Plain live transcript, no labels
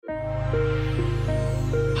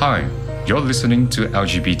Hi, you're listening to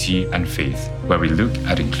LGBT and Faith, where we look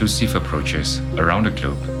at inclusive approaches around the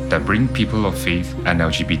globe that bring people of faith and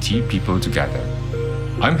LGBT people together.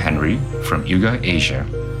 I'm Henry from UGA Asia,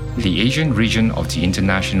 the Asian region of the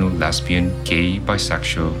International Lesbian, Gay,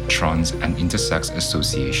 Bisexual, Trans and Intersex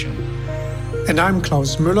Association. And I'm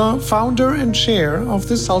Klaus Müller, founder and chair of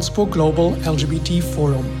the Salzburg Global LGBT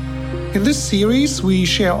Forum. In this series, we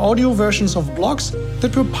share audio versions of blogs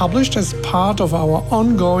that were published as part of our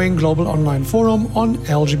ongoing global online forum on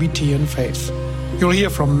LGBT and faith. You'll hear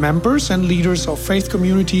from members and leaders of faith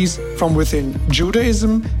communities from within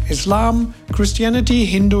Judaism, Islam, Christianity,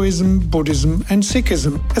 Hinduism, Buddhism, and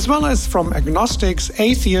Sikhism, as well as from agnostics,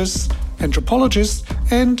 atheists, anthropologists,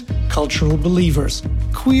 and cultural believers,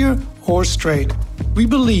 queer or straight. We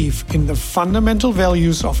believe in the fundamental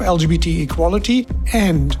values of LGBT equality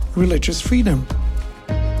and religious freedom.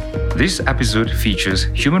 This episode features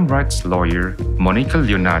human rights lawyer Monica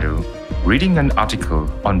Leonardo reading an article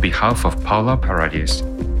on behalf of Paola Paredes,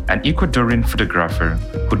 an Ecuadorian photographer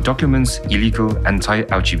who documents illegal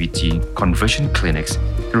anti-LGBT conversion clinics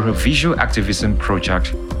through her visual activism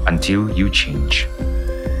project Until You Change.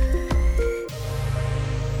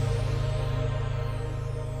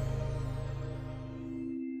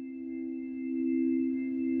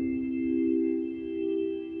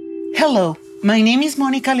 Hello, my name is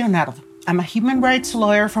Monica Leonardo. I'm a human rights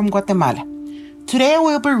lawyer from Guatemala. Today I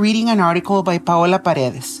will be reading an article by Paola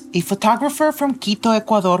Paredes, a photographer from Quito,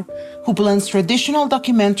 Ecuador, who blends traditional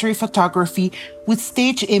documentary photography with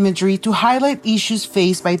stage imagery to highlight issues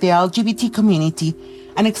faced by the LGBT community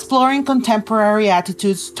and exploring contemporary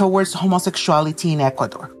attitudes towards homosexuality in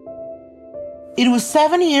Ecuador. It was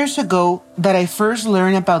 7 years ago that I first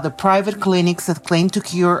learned about the private clinics that claim to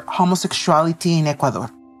cure homosexuality in Ecuador.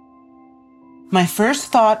 My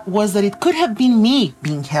first thought was that it could have been me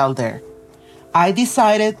being held there. I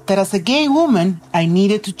decided that as a gay woman, I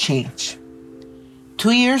needed to change.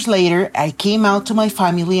 2 years later, I came out to my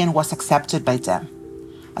family and was accepted by them.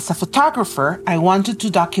 As a photographer, I wanted to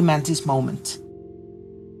document this moment.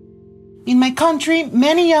 In my country,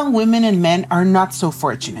 many young women and men are not so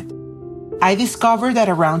fortunate. I discovered that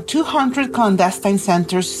around 200 clandestine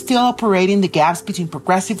centers still operate in the gaps between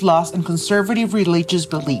progressive laws and conservative religious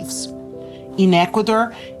beliefs. In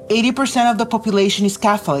Ecuador, 80% of the population is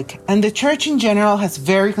Catholic, and the church in general has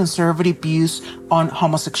very conservative views on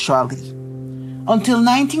homosexuality. Until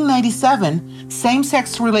 1997,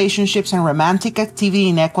 same-sex relationships and romantic activity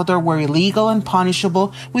in Ecuador were illegal and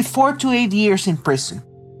punishable with 4 to 8 years in prison.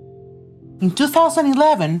 In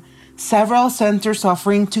 2011, several centers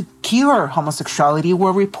offering to cure homosexuality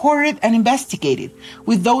were reported and investigated,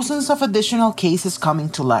 with dozens of additional cases coming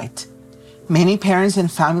to light. Many parents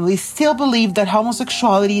and families still believe that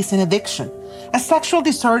homosexuality is an addiction, a sexual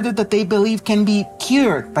disorder that they believe can be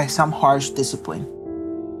cured by some harsh discipline.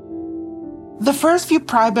 The first few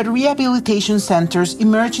private rehabilitation centers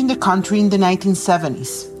emerged in the country in the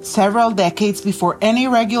 1970s, several decades before any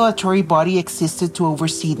regulatory body existed to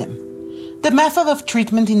oversee them. The method of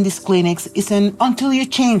treatment in these clinics is an until you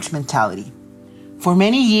change mentality. For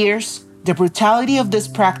many years, the brutality of this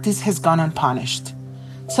practice has gone unpunished.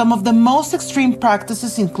 Some of the most extreme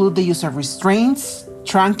practices include the use of restraints,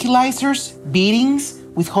 tranquilizers, beatings,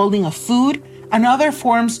 withholding of food, and other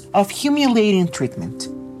forms of humiliating treatment.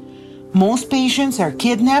 Most patients are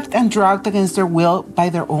kidnapped and drugged against their will by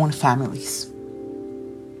their own families.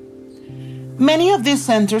 Many of these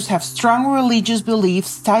centers have strong religious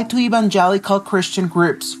beliefs tied to evangelical Christian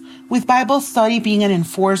groups, with Bible study being an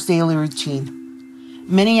enforced daily routine.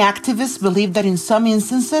 Many activists believe that in some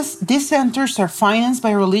instances, these centers are financed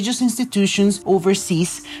by religious institutions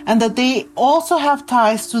overseas and that they also have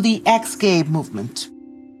ties to the ex-gay movement.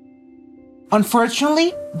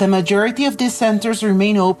 Unfortunately, the majority of these centers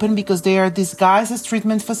remain open because they are disguised as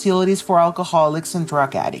treatment facilities for alcoholics and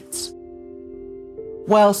drug addicts.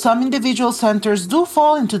 While some individual centers do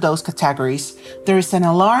fall into those categories, there is an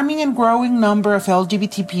alarming and growing number of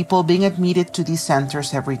LGBT people being admitted to these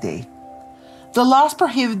centers every day. The laws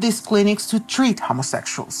prohibit these clinics to treat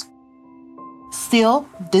homosexuals. Still,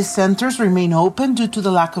 these centers remain open due to the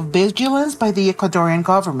lack of vigilance by the Ecuadorian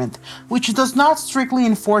government, which does not strictly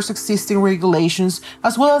enforce existing regulations,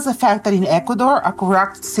 as well as the fact that in Ecuador, a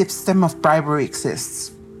corrupt system of bribery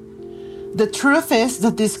exists. The truth is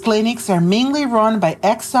that these clinics are mainly run by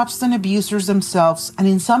ex-substance abusers themselves, and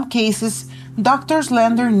in some cases, doctors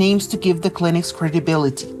lend their names to give the clinics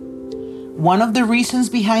credibility. One of the reasons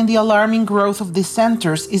behind the alarming growth of these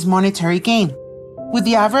centers is monetary gain, with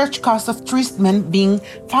the average cost of treatment being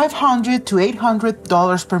 $500 to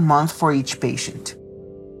 $800 per month for each patient.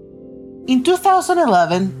 In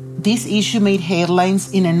 2011, This issue made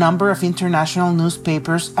headlines in a number of international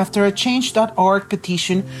newspapers after a Change.org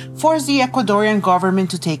petition forced the Ecuadorian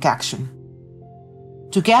government to take action.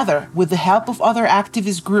 Together, with the help of other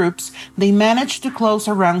activist groups, they managed to close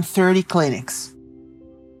around 30 clinics.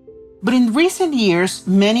 But in recent years,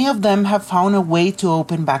 many of them have found a way to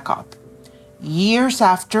open back up. Years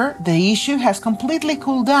after, the issue has completely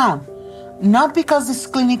cooled down, not because these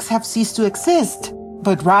clinics have ceased to exist,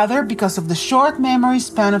 but rather because of the short memory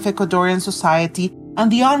span of Ecuadorian society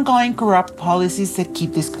and the ongoing corrupt policies that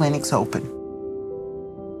keep these clinics open.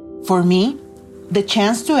 For me, the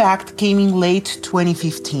chance to act came in late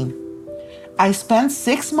 2015. I spent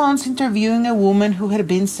 6 months interviewing a woman who had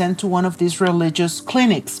been sent to one of these religious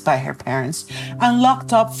clinics by her parents and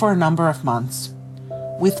locked up for a number of months.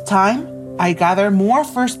 With time, I gathered more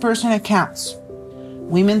first-person accounts.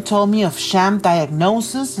 Women told me of sham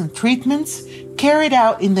diagnoses and treatments carried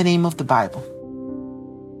out in the name of the Bible.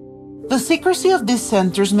 The secrecy of these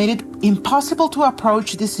centers made it impossible to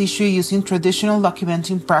approach this issue using traditional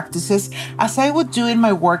documenting practices as I would do in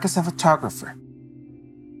my work as a photographer.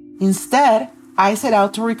 Instead, I set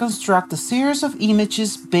out to reconstruct a series of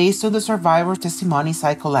images based on the survivor testimonies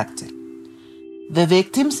I collected. The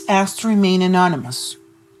victims asked to remain anonymous.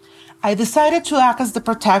 I decided to act as the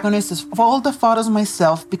protagonist of all the photos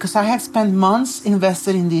myself because I had spent months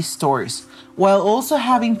invested in these stories, while also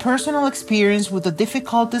having personal experience with the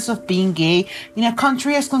difficulties of being gay in a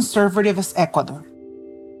country as conservative as Ecuador.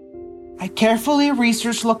 I carefully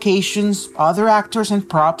researched locations, other actors and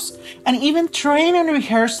props, and even trained and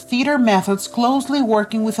rehearsed theater methods, closely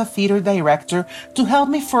working with a theater director to help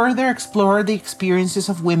me further explore the experiences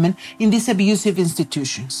of women in these abusive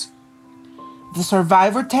institutions. The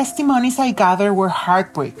survivor testimonies I gathered were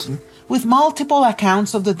heartbreaking, with multiple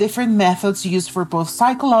accounts of the different methods used for both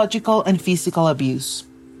psychological and physical abuse.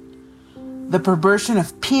 The perversion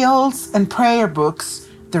of pills and prayer books,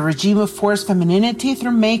 the regime of forced femininity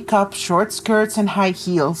through makeup, short skirts, and high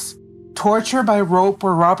heels, torture by rope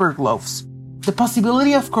or rubber gloves, the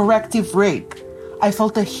possibility of corrective rape. I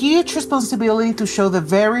felt a huge responsibility to show the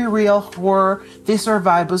very real horror these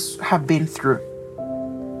survivors have been through.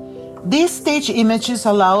 These stage images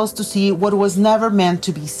allow us to see what was never meant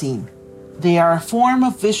to be seen. They are a form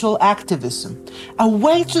of visual activism, a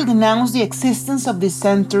way to denounce the existence of these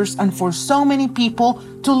centers and for so many people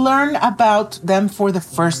to learn about them for the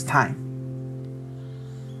first time.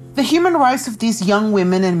 The human rights of these young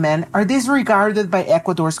women and men are disregarded by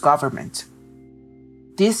Ecuador's government.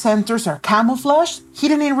 These centers are camouflaged,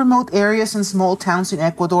 hidden in remote areas and small towns in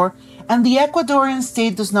Ecuador, and the Ecuadorian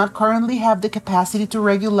state does not currently have the capacity to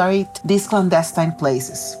regulate these clandestine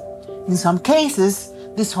places. In some cases,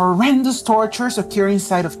 these horrendous tortures occur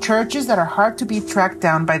inside of churches that are hard to be tracked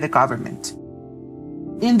down by the government.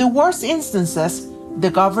 In the worst instances,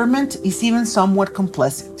 the government is even somewhat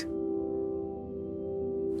complicit.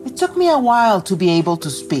 It took me a while to be able to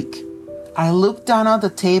speak. I looked down at the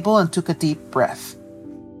table and took a deep breath.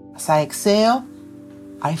 As I exhaled,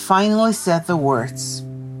 I finally said the words,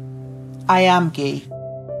 "I am gay."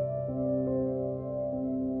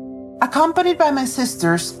 Accompanied by my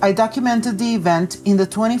sisters, I documented the event in the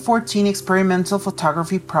 2014 experimental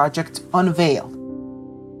photography project Unveiled.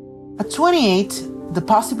 At 28, the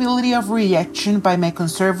possibility of rejection by my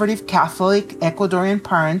conservative Catholic Ecuadorian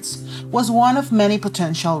parents was one of many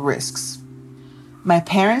potential risks. My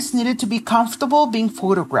parents needed to be comfortable being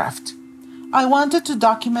photographed. I wanted to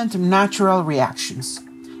document natural reactions.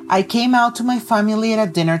 I came out to my family at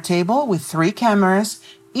a dinner table with 3 cameras,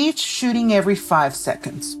 each shooting every 5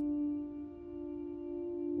 seconds.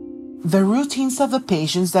 The routines of the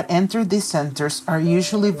patients that enter these centers are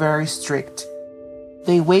usually very strict.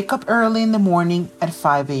 They wake up early in the morning at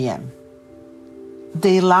 5 a.m.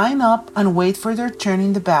 They line up and wait for their turn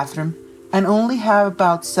in the bathroom and only have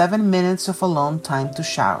about 7 minutes of alone time to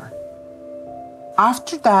shower.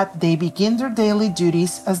 After that, they begin their daily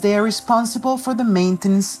duties as they are responsible for the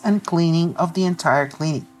maintenance and cleaning of the entire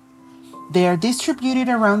clinic. They are distributed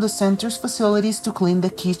around the center's facilities to clean the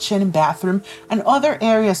kitchen and bathroom and other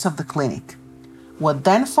areas of the clinic. What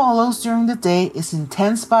then follows during the day is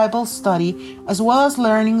intense Bible study as well as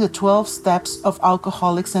learning the 12 steps of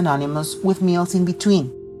Alcoholics Anonymous with meals in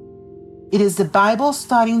between. It is the Bible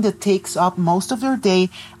studying that takes up most of their day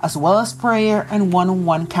as well as prayer and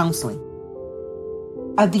one-on-one counseling.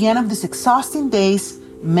 At the end of these exhausting days,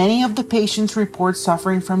 many of the patients report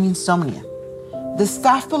suffering from insomnia. The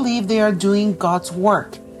staff believe they are doing God's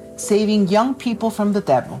work, saving young people from the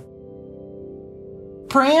devil.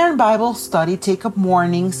 Prayer and Bible study take up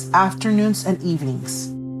mornings, afternoons, and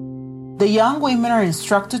evenings. The young women are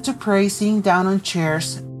instructed to pray sitting down on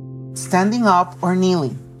chairs, standing up, or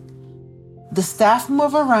kneeling. The staff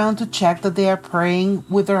move around to check that they are praying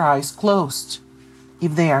with their eyes closed.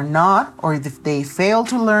 If they are not, or if they fail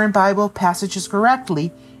to learn Bible passages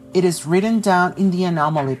correctly, it is written down in the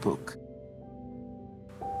anomaly book.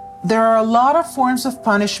 There are a lot of forms of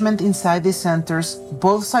punishment inside these centers,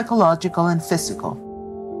 both psychological and physical.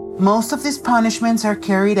 Most of these punishments are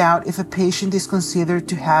carried out if a patient is considered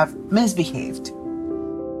to have misbehaved.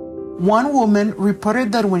 One woman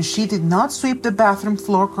reported that when she did not sweep the bathroom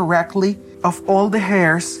floor correctly of all the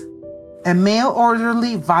hairs, a male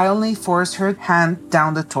orderly violently forced her hand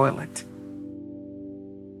down the toilet.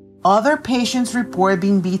 Other patients report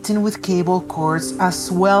being beaten with cable cords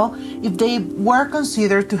as well if they were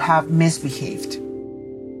considered to have misbehaved.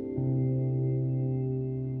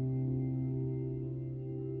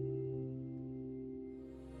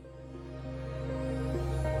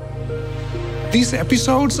 These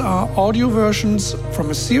episodes are audio versions from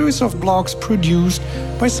a series of blogs produced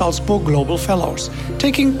by Salzburg Global Fellows,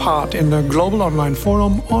 taking part in the Global Online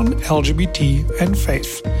Forum on LGBT and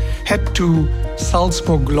Faith. Head to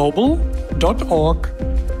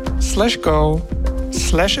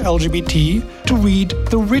salzburgglobal.org/go/LGBT to read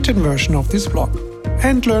the written version of this blog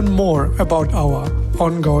and learn more about our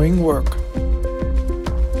ongoing work.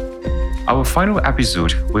 Our final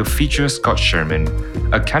episode will feature Scott Sherman,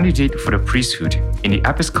 a candidate for the priesthood in the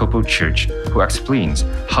Episcopal Church, who explains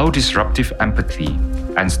how disruptive empathy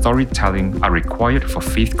and storytelling are required for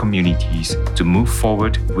faith communities to move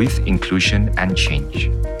forward with inclusion and change.